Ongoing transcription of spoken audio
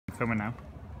filming now.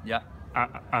 Yeah.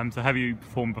 So have you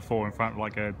performed before in front of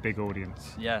like a big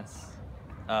audience? Yes.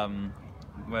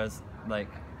 Whereas like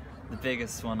the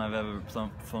biggest one I've ever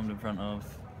performed in front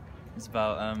of is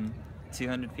about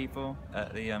 200 people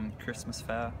at the Christmas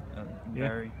fair in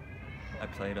Bury. I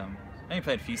played I only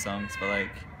played a few songs, but like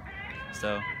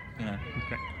still, you know.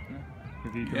 Okay. Yeah.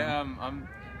 Have you Yeah,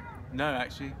 no,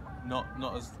 actually,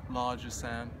 not as large as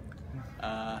Sam.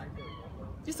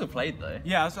 You still played though.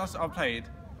 Yeah, I played.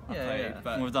 Yeah.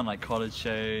 But And we've done like college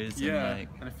shows and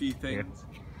and a few things.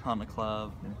 Partner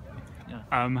Club.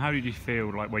 And, How did you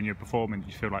feel like when you're performing?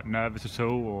 Did you feel like nervous at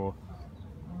all, or?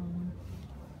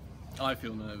 I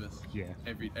feel nervous. Yeah.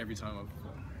 Every time I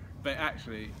perform. But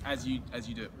actually, as you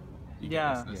do it, you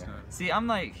Yeah. get less nervous. See, I'm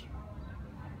like,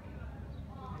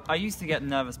 I used to get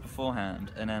nervous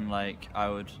beforehand, and then like I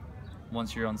would,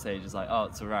 once you're on stage, it's like, oh,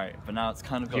 it's alright. But now it's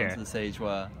kind of gotten to the stage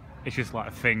where it's just like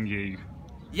a thing you.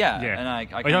 Yeah. Yeah. And I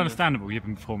It's understandable. You've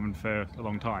been performing for a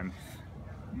long time.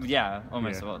 Yeah,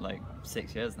 almost what, like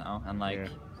 6 years now, and like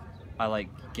I like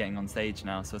getting on stage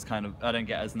now, so it's kind of, I don't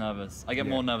get as nervous. I get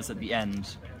more nervous at the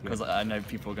end because I know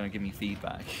people are going to give me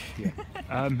feedback. Yeah.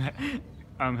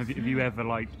 Have you ever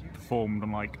like performed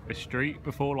on like a street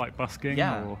before, like busking?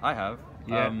 Yeah, or? I have.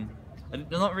 Yeah. It's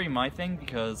not really my thing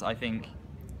because I think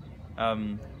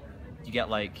you get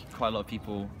like quite a lot of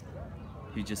people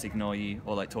who just ignore you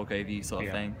or like talk over you sort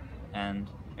of thing, and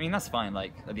I mean that's fine.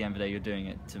 Like at the end of the day, you're doing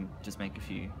it to just make a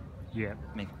bit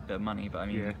of money. But I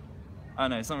mean, I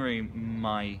don't know. It's not really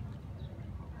my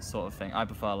sort of thing. I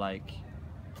prefer like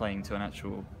playing to an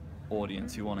actual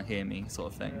audience who want to hear me,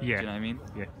 sort of thing. Yeah. Do you know what I mean?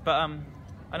 Yeah. But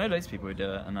I know those people who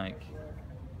do it, and like,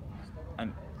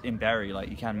 and in Bury, like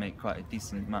you can make quite a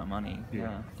decent amount of money.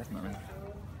 Yeah, definitely.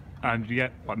 And did you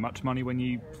get like much money when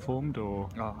you performed, or?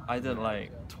 Oh, I did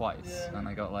like twice, and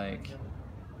I got like,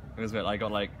 it was weird. I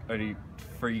got like only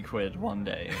 £3 one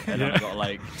day, and then I got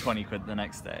like 20 quid the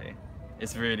next day.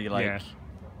 It's really like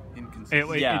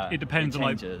inconsistent. It depends on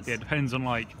like changes. it depends on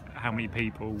like how many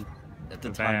people. The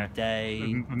time of day,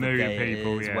 the mood day of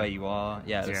people, it is, where you are.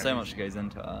 Yeah, there's so much that goes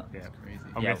into it. Yeah, crazy.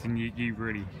 I'm guessing you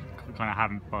really kind of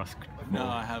haven't busked before. No,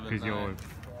 I haven't. Because you're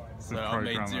so the I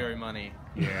made programmer. zero money.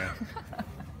 Yeah.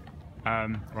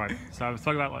 Right. So I was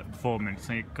talking about like performance.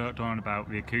 So you got on about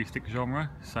the acoustic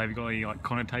genre. So have you got any like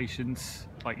connotations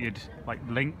like you'd like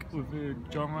link with the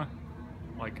genre,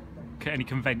 like any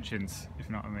conventions, if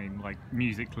you know what I mean, like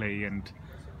musically and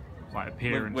like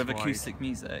appearance with acoustic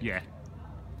music. Yeah.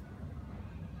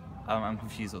 I'm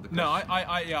confused with the question.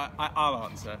 No, I'll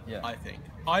answer. Yeah. I think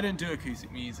I don't do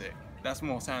acoustic music. That's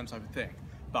more Sam's type of thing.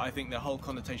 But I think the whole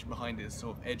connotation behind it is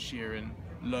sort of Ed Sheeran,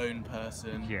 lone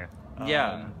person. Yeah.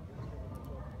 Yeah.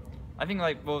 I think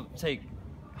like we'll take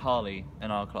Harley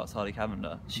in our class, Harley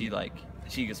Cavender. She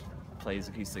just plays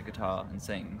acoustic guitar and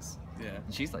sings. Yeah.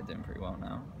 And she's like doing pretty well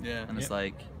now. Yeah. And it's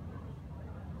like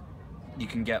you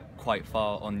can get quite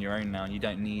far on your own now. You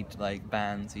don't need like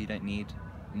bands. You don't need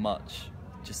much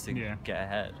just to get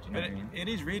ahead. Do you know what I mean? It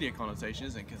is really a connotation,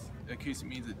 isn't it? Because acoustic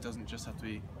music doesn't just have to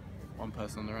be one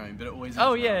person on their own, but it always is.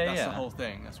 Oh, now. yeah, That's the whole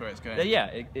thing. That's where it's going.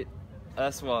 Yeah,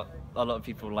 that's what a lot of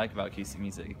people like about acoustic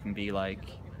music. It can be like,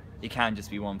 it can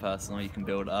just be one person, or you can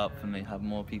build it up and they have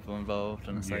more people involved,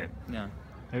 and it's like,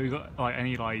 Have you got like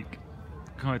any like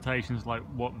connotations like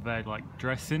what they're like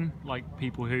dressing, like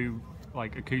people who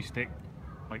like acoustic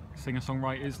like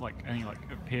singer-songwriters, like any like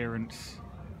appearance,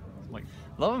 like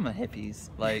a lot of them are hippies,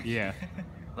 like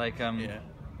like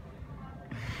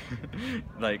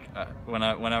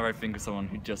whenever I think of someone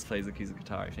who just plays acoustic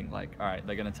guitar, I think like, all right,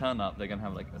 they're gonna turn up, they're gonna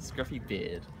have like a scruffy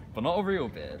beard, but not a real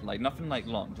beard, like nothing like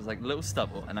long, just like a little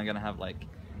stubble, and they're gonna have like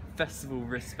festival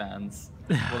wristbands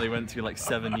what they went to like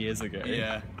 7 years ago.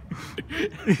 Yeah.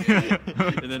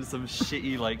 And then some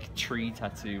shitty like tree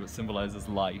tattoo that symbolizes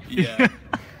life. Yeah.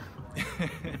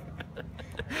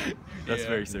 That's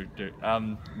very so.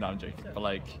 No, I'm joking. But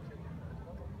like,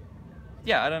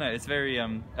 yeah, I don't know. It's very.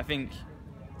 I think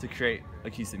to create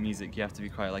acoustic music, you have to be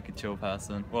quite like a chill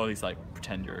person. Well, at least like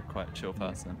pretend you're quite a chill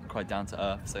person, quite down to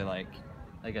earth. So like,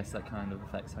 I guess that kind of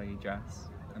affects how you dress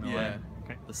in a way.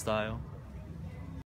 Okay. The style.